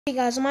Hey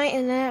guys, my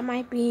internet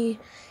might be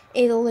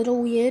a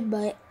little weird,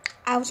 but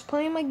I was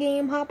playing my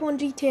game, Hop on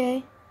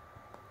GTA.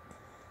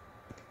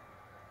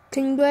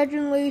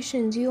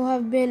 Congratulations, you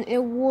have been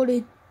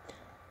awarded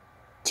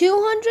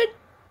 $200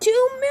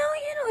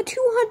 million or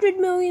 $200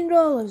 million?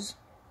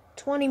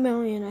 $20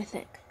 million, I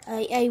think.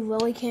 I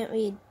really can't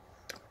read.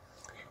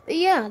 But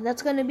yeah,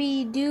 that's gonna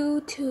be due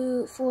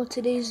for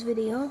today's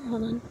video.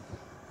 Hold on.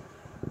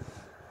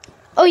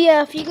 Oh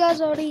yeah, if you guys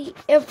don't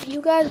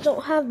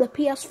have the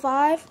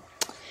PS5,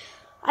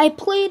 I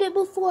played it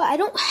before. I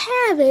don't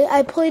have it.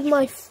 I played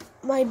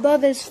my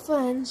brother's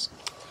friends.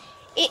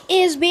 It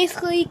is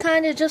basically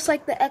kind of just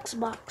like the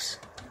Xbox.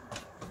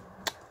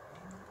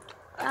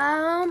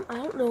 I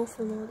don't know if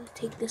I know how to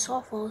take this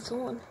off while it's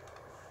on.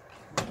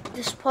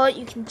 This part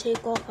you can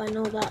take off, I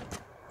know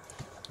that.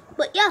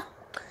 But yeah,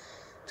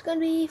 it's gonna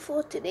be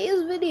for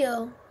today's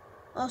video.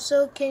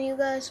 Also, can you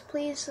guys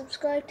please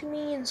subscribe to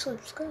me and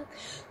subscribe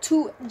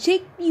to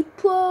Jake B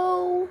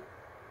Pro?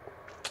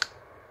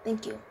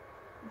 Thank you.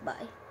 Bye.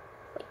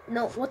 Wait,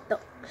 no, what the?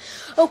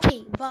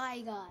 Okay,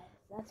 bye guys.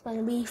 That's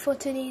gonna be for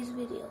today's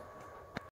video.